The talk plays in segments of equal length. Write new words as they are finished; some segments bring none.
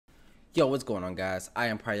Yo, what's going on, guys? I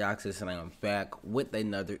am Pryoxis and I am back with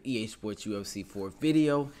another EA Sports UFC 4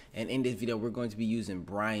 video. And in this video, we're going to be using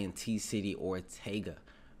Brian T City Ortega.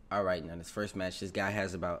 Alright, now this first match, this guy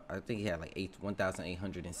has about, I think he had like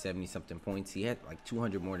 1,870 something points. He had like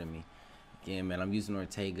 200 more than me. Again, man, I'm using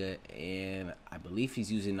Ortega and I believe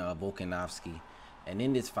he's using Volkanovski. And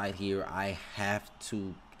in this fight here, I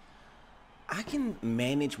can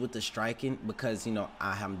manage with the striking because, you know,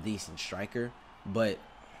 I'm a decent striker. But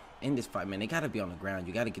in this fight, man, they gotta be on the ground.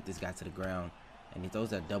 You gotta get this guy to the ground. And he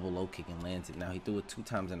throws that double low kick and lands it. Now he threw it 2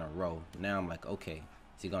 times in a row. Now I'm like, okay,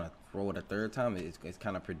 is he gonna throw it a 3rd time? It's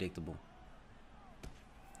kind of predictable.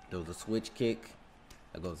 Throws a switch kick.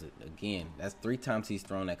 That goes again. That's 3 times he's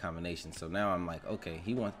thrown that combination. So now I'm like, okay,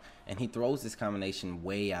 he wants, and he throws this combination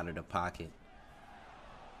way out of the pocket.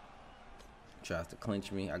 Tries to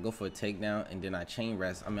clinch me. I go for a takedown and then I chain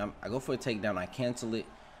rest. I go for a takedown. I cancel it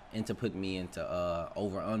and to put me into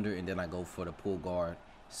over under, and then I go for the pull guard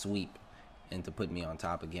sweep and to put me on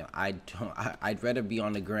top again. I'd rather be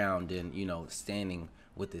on the ground than, you know, standing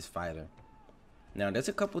with this fighter. Now there's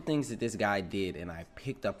a couple things that this guy did and I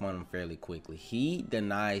picked up on him fairly quickly. He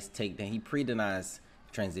denies takedown. He pre-denies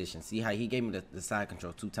transition. See how he gave me the side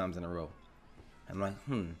control 2 times in a row. I'm like,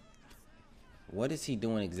 what is he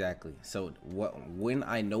doing exactly? So when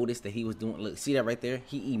I noticed that he was doing, look, see that right there?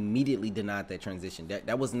 He immediately denied that transition.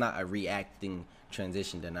 That was not a reacting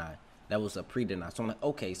transition deny. That was a pre-deny. So I'm like,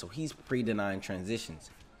 okay, so he's pre-denying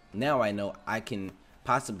transitions. Now I know I can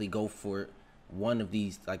possibly go for one of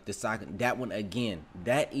these, like the side. That one again.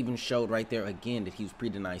 That even showed right there again that he was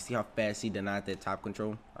pre-denying. See how fast he denied that top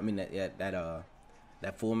control? I mean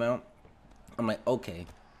that full mount. I'm like, okay,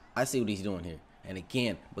 I see what he's doing here. And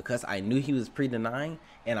again, because I knew he was pre-denying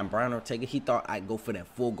and I'm Brian Ortega, he thought I'd go for that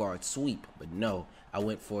full guard sweep. But no, I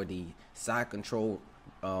went for the side control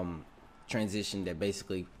transition that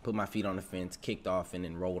basically put my feet on the fence, kicked off, and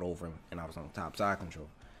then rolled over him, and I was on top side control.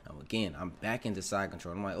 Now again, I'm back into side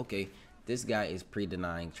control. I'm like, okay, this guy is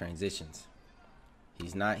pre-denying transitions.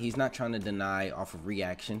 He's not trying to deny off of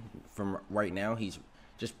reaction from right now. He's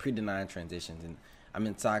just pre-denying transitions. And I'm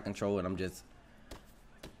in side control and I'm just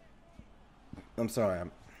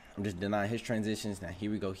denying his transitions. Now here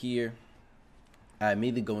we go here. I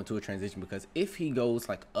immediately go into a transition because if he goes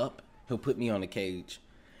like up, he'll put me on the cage.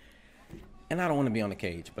 And I don't want to be on the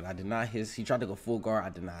cage, but I deny his. He tried to go full guard. I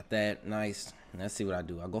denied that. Nice. Let's see what I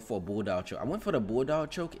do. I go for a bulldog choke. I went for the bulldog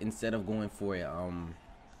choke instead of going for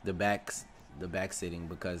the back sitting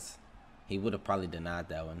because he would have probably denied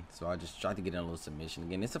that one. So I just tried to get in a little submission.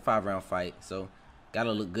 Again, it's a 5-round fight, so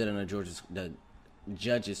gotta look good on the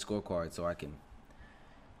judges scorecard so I can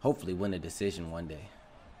hopefully win a decision one day.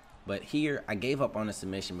 But here I gave up on the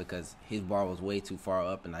submission because his bar was way too far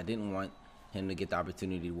up and I didn't want him to get the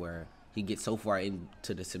opportunity where he gets so far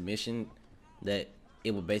into the submission that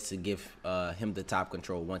it would basically give him the top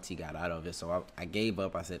control once he got out of it. So I gave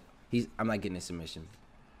up. I said, I'm not getting a submission.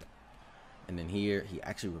 And then here he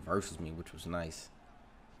actually reverses me, which was nice.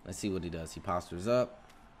 Let's see what he does. He postures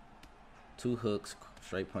up, 2 hooks,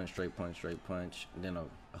 straight punch, straight punch, straight punch, and then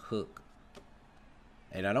a hook.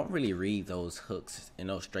 And I don't really read those hooks and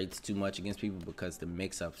those straights too much against people because the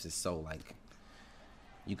mix-ups is so, like,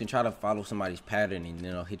 you can try to follow somebody's pattern and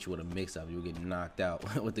then they'll hit you with a mix-up. You'll get knocked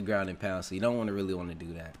out with the ground and pound, so you don't really want to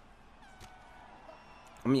do that.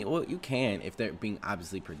 I mean, well, you can if they're being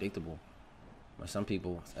obviously predictable. But some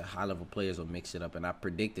people, high-level players, will mix it up, and I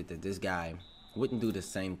predicted that this guy wouldn't do the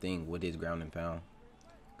same thing with his ground and pound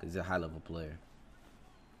because he's a high-level player.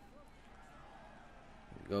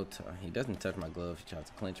 He doesn't touch my glove. He tries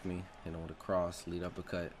to clinch me, hit him with a cross, lead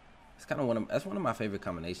uppercut. It's kind of that's one of my favorite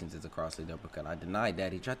combinations is a cross lead uppercut. I denied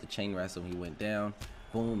that. He tried to chain wrestle. He went down,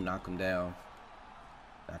 boom, knock him down.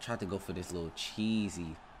 I tried to go for this little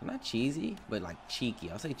cheesy, not cheesy, but like cheeky.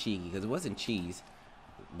 I'll say cheeky because it wasn't cheese,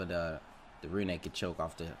 but the rear naked choke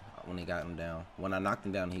off when he got him down. When I knocked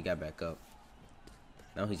him down, he got back up.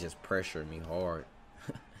 Now he's just pressuring me hard.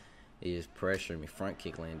 He just pressuring me. Front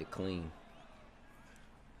kick landed clean.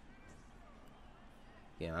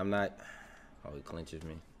 Yeah, I'm not. Oh, he clinches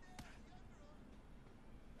me.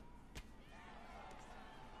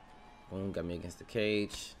 Boom, got me against the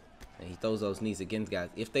cage. And he throws those knees against guys.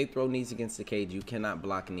 If they throw knees against the cage, you cannot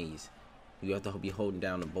block knees. You have to be holding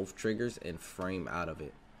down on both triggers and frame out of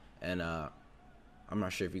it. And I'm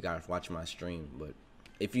not sure if you guys watch my stream, but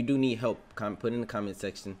if you do need help, put in the comment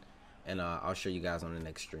section, and I'll show you guys on the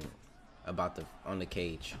next stream about on the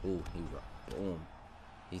cage. Ooh, boom.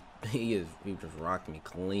 He just rocked me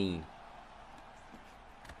clean.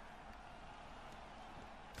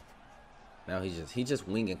 Now he's just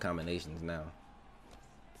winging combinations now.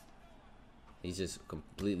 He's just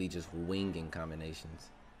completely just winging combinations.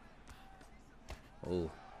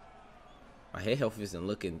 Oh, my head health isn't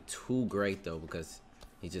looking too great though because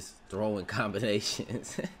he's just throwing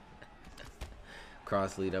combinations.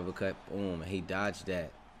 Cross lead uppercut, boom, and he dodged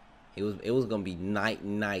that. It was gonna be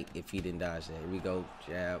night if he didn't dodge that. Here we go,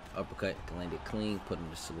 jab, uppercut, landed clean, put him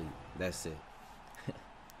to sleep. That's it.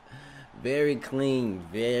 Very clean,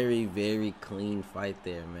 very clean fight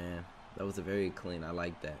there, man. That was a very clean. I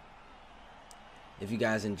like that. If you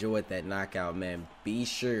guys enjoyed that knockout, man, be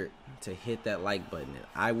sure to hit that like button. And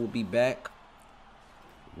I will be back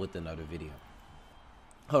with another video.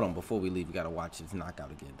 Hold on, before we leave, we gotta watch this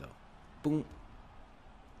knockout again, though. Boom.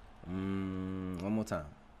 One more time.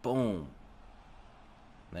 Boom.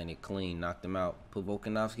 Landed clean, knocked him out. Put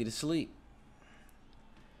Volkanovski to sleep.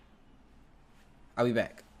 I'll be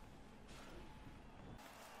back.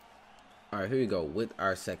 All right, here we go with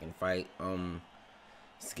our second fight.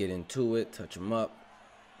 Let's get into it. Touch him up.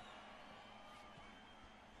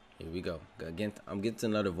 Here we go. Again, I'm getting to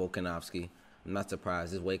another Volkanovski. I'm not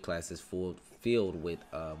surprised. This weight class is filled with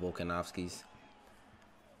Volkanovskis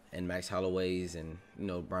and Max Holloways and, you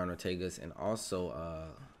know, Brian Ortegas, and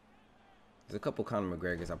also there's a couple Conor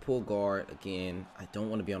McGregors. I pull guard again. I don't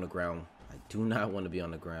want to be on the ground. I do not want to be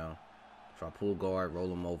on the ground. So I pull guard,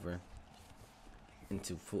 roll him over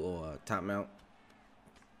into full top mount,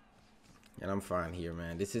 and I'm fine here,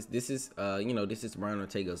 man. This is you know, this is Brian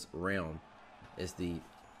Ortega's realm. It's the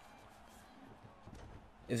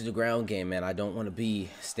ground game, man. I don't want to be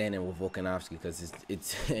standing with Volkanovski because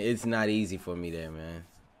it's not easy for me there, man.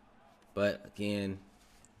 But again,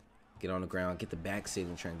 get on the ground, get the back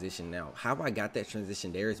sitting transition. Now, how I got that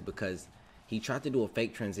transition there is because he tried to do a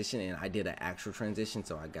fake transition and I did an actual transition,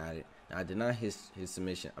 so I got it. Now, I did not his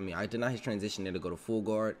submission. I mean, I did not his transition there to go to full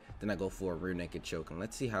guard. Then I go for a rear naked choke. And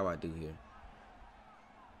let's see how I do here.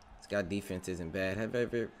 This guy defense isn't bad. I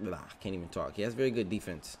can't even talk. He has very good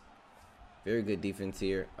defense. Very good defense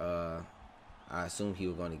here. I assume he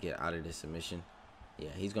was going to get out of this submission. Yeah,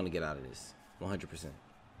 he's going to get out of this 100%.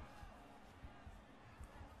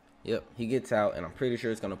 Yep, he gets out, and I'm pretty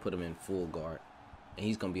sure it's going to put him in full guard. And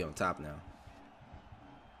he's going to be on top now.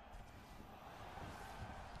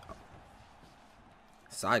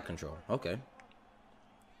 Side control. Okay.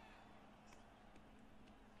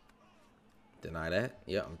 Deny that.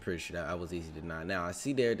 Yeah, I'm pretty sure that was easy to deny. Now, I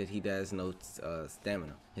see there that he has no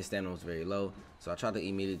stamina. His stamina was very low, so I tried to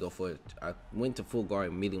immediately go for it. I went to full guard,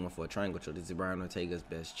 immediately went for a triangle choke. This is Brian Ortega's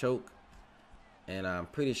best choke, and I'm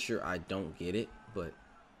pretty sure I don't get it, but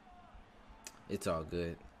it's all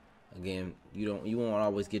good. Again, you won't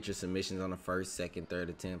always get your submissions on the first, second, third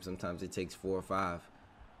attempt. Sometimes it takes 4 or 5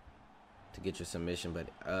 to get your submission, but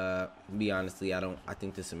be honestly, I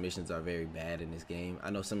think the submissions are very bad in this game. I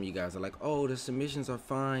know some of you guys are like, oh, the submissions are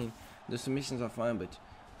fine, but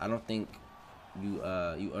I don't think you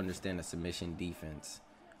understand the submission defense,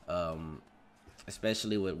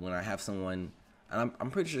 especially when I have someone, and I'm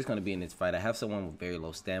pretty sure it's going to be in this fight. I have someone with very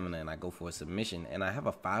low stamina and I go for a submission, and I have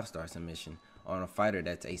a 5-star submission on a fighter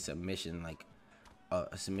that's a submission, like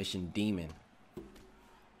a submission demon.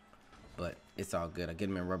 But it's all good. I get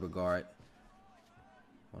him in rubber guard.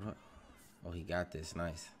 Oh, he got this.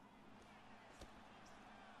 Nice.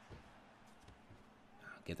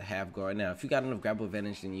 Get the half guard. Now, if you got enough grapple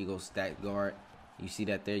advantage, then you go stack guard. You see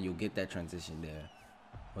that there? You'll get that transition there.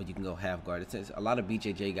 Or you can go half guard. A lot of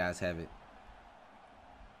BJJ guys have it.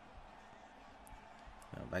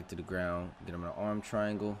 Now, back to the ground. Get him an arm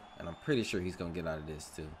triangle. And I'm pretty sure he's going to get out of this,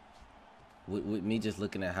 too. With me just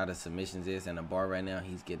looking at how the submissions is and the bar right now,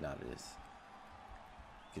 he's getting out of this.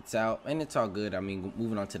 Gets out, and it's all good. I mean,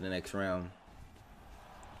 moving on to the next round.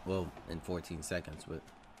 Well, in 14 seconds, but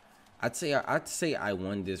I'd say I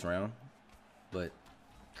won this round. But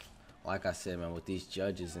like I said, man, with these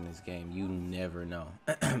judges in this game, you never know.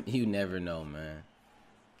 You never know, man.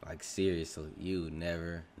 Like seriously, you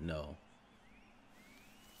never know.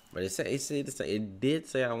 But it did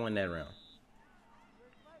say I won that round.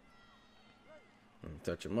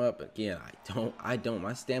 Touch him up again. I don't.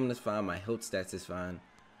 My stamina's fine. My health stats is fine.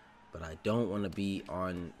 But I don't want to be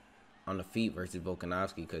on the feet versus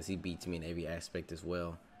Volkanovski because he beats me in every aspect as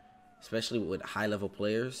well. Especially with high-level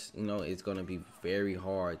players, you know, it's going to be very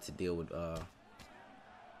hard to deal with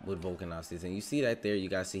Volkanovski. And you see that there. You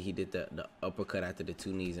guys see he did the uppercut after the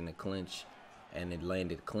 2 knees in the clinch, and it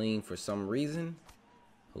landed clean for some reason.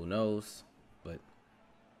 Who knows? But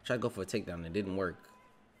tried to go for a takedown. It didn't work.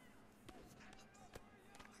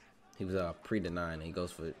 He was pre-denying. He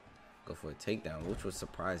goes for a takedown, which was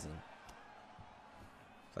surprising.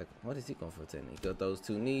 It's like, what is he going for a takedown? He got those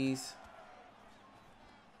 2 knees.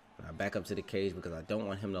 I back up to the cage because I don't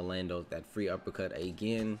want him to land that free uppercut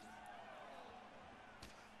again.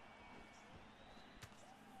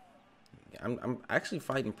 I'm actually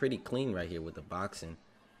fighting pretty clean right here with the boxing.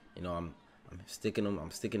 You know, I'm sticking him.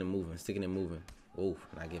 I'm sticking and moving, sticking and moving. Oh,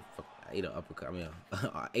 and I ate an uppercut. I mean,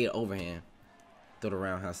 I ate an overhand. Throw the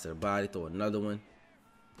roundhouse to the body. Throw another one.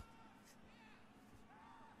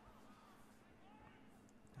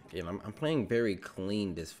 Again, I'm playing very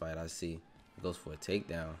clean this fight. I see. It goes for a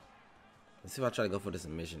takedown. Let's see if I try to go for the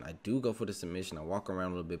submission. I do go for the submission. I walk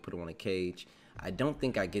around a little bit, put him on a cage. I don't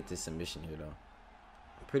think I get this submission here, though.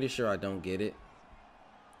 I'm pretty sure I don't get it.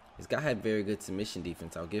 This guy had very good submission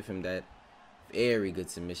defense. I'll give him that. Very good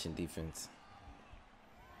submission defense.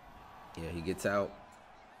 Yeah, he gets out.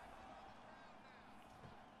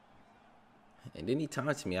 And then he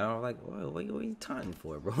taunts me. I was like, what are you taunting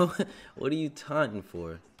for, bro? What are you taunting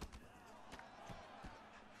for?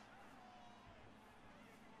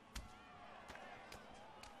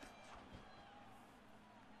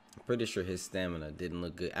 I'm pretty sure his stamina didn't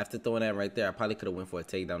look good. After throwing that right there, I probably could have went for a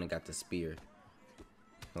takedown and got the spear.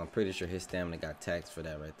 I'm pretty sure his stamina got taxed for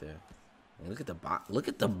that right there. And look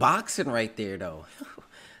at the boxing right there, though.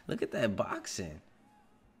 Look at that boxing.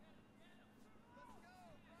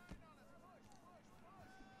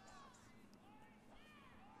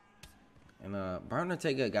 And Brian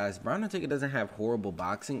Ortega, guys, Brian Ortega doesn't have horrible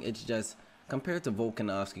boxing. It's just compared to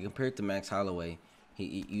Volkanovski, compared to Max Holloway,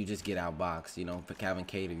 you just get outboxed. You know, for Calvin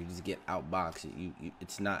Kattar, you just get outboxed.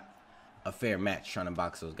 It's not a fair match trying to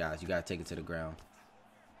box those guys. You gotta take it to the ground.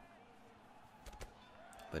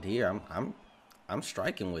 But here, I'm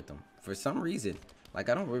striking with them for some reason. Like,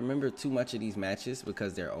 I don't remember too much of these matches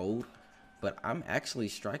because they're old, but I'm actually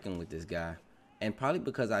striking with this guy, and probably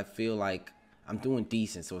because I feel like I'm doing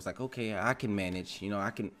decent. So it's like, okay, I can manage. You know,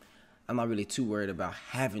 I'm not really too worried about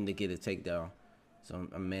having to get a takedown. So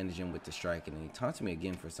I'm managing with the striking, and he taunts me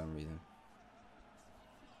again for some reason.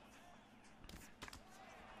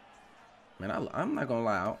 Man, I'm not gonna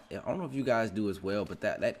lie. I don't know if you guys do as well, but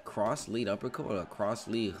that cross lead uppercut or cross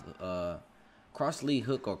lead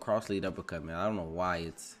hook or cross lead uppercut, man. I don't know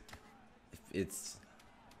why it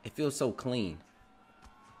feels so clean.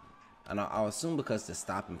 And I'll assume because the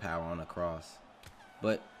stopping power on the cross.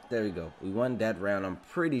 But there we go. We won that round. I'm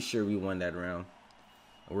pretty sure we won that round.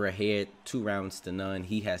 We're ahead 2 rounds to none.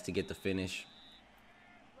 He has to get the finish.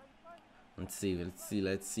 Let's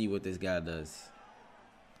see what this guy does.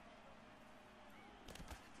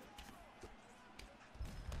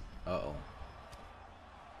 Uh-oh.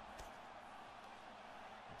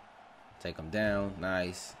 Take him down.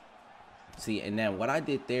 Nice. See, and now what I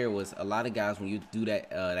did there was a lot of guys, when you do that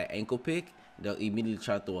ankle pick, they'll immediately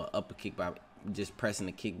try to throw an upper kick by just pressing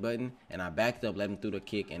the kick button. And I backed up, let him through the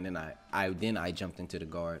kick, and then I jumped into the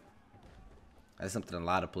guard. That's something a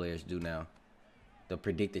lot of players do now. They'll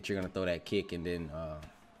predict that you're gonna throw that kick and then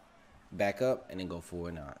back up and then go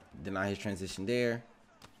forward. Now deny his transition there.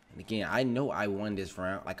 And again, I know I won this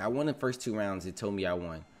round. Like, I won the first 2 rounds. It told me I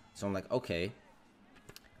won. So I'm like, okay,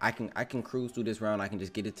 I can cruise through this round. I can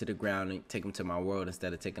just get it to the ground and take him to my world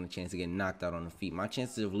instead of taking a chance to get knocked out on the feet. My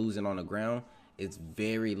chances of losing on the ground is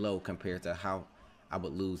very low compared to how I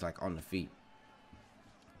would lose like on the feet.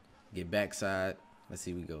 Get backside. Let's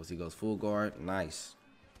see where he goes. He goes full guard. Nice.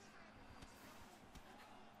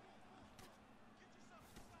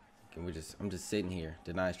 Okay, I'm just sitting here.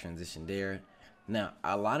 Denies transition there. Now,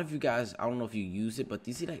 a lot of you guys, I don't know if you use it, but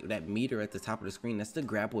you see that meter at the top of the screen? That's the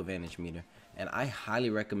grapple advantage meter. And I highly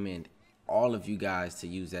recommend all of you guys to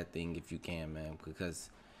use that thing if you can, man. Because,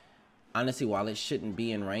 honestly, while it shouldn't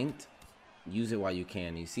be in ranked, use it while you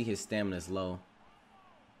can. You see his stamina is low.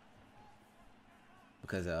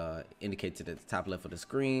 Because indicates it at the top left of the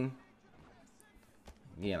screen.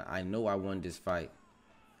 Again, I know I won this fight.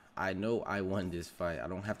 I know I won this fight. I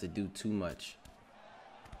don't have to do too much.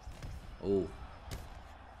 Oh.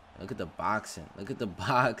 Look at the boxing. Look at the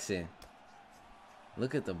boxing.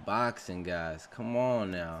 Look at the boxing, guys. Come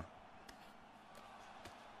on now.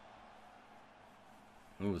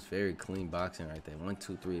 It was very clean boxing right there. 1,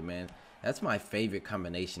 2, 3, man. That's my favorite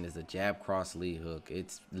combination, is the jab, cross, lead hook.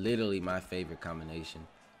 It's literally my favorite combination.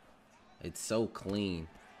 It's so clean.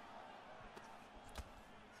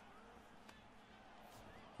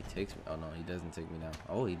 He takes me. Oh, no, he doesn't take me down.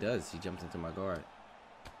 Oh, he does. He jumps into my guard.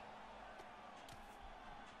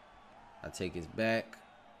 I take his back.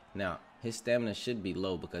 Now, his stamina should be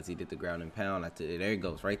low because he did the ground and pound. There he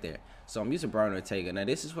goes, right there. So I'm using Brian Ortega. Now,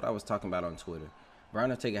 this is what I was talking about on Twitter.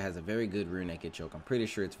 Brian Ortega has a very good rear naked choke. I'm pretty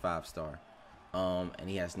sure it's 5-star. And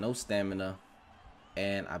he has no stamina.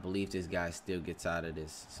 And I believe this guy still gets out of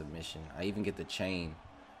this submission. I even get the chain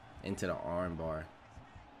into the arm bar.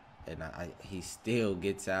 and he still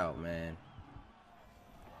gets out, man.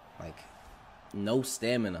 Like, no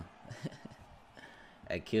stamina.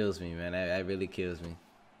 That kills me, man. That really kills me.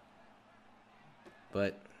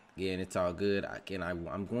 But again, it's all good. Again,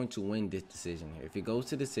 I'm going to win this decision here. If it goes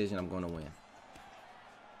to decision, I'm going to win.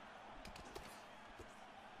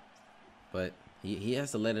 But he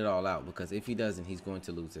has to let it all out, because if he doesn't, he's going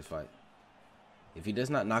to lose this fight. If he does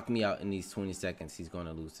not knock me out in these 20 seconds, he's going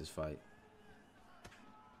to lose this fight.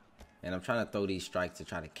 And I'm trying to throw these strikes to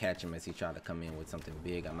try to catch him as he tried to come in with something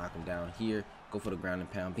big. I knock him down here, go for the ground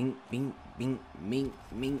and pound. Bing, bing, bing, bing,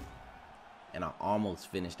 bing. And I almost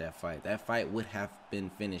finished that fight. That fight would have been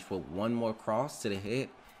finished with one more cross to the head.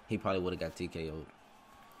 He probably would have got TKO'd.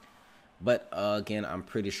 But again, I'm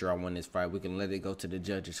pretty sure I won this fight. We can let it go to the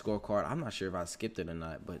judges' scorecard. I'm not sure if I skipped it or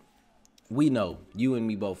not, but we know. You and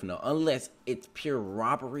me both know. Unless it's pure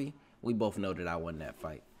robbery, we both know that I won that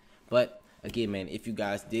fight. But again, man, if you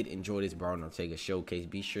guys did enjoy this Brian Ortega showcase,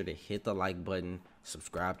 be sure to hit the like button.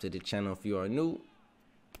 Subscribe to the channel if you are new.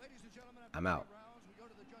 I'm out.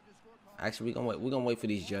 Actually, we're gonna wait for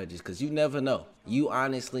these judges, because you never know. You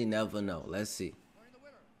honestly never know. Let's see.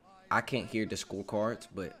 I can't hear the scorecards,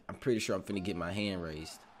 but I'm pretty sure I'm finna get my hand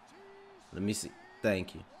raised. Let me see.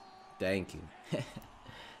 Thank you. Thank you.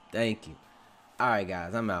 Thank you. All right,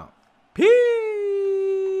 guys, I'm out. Peace.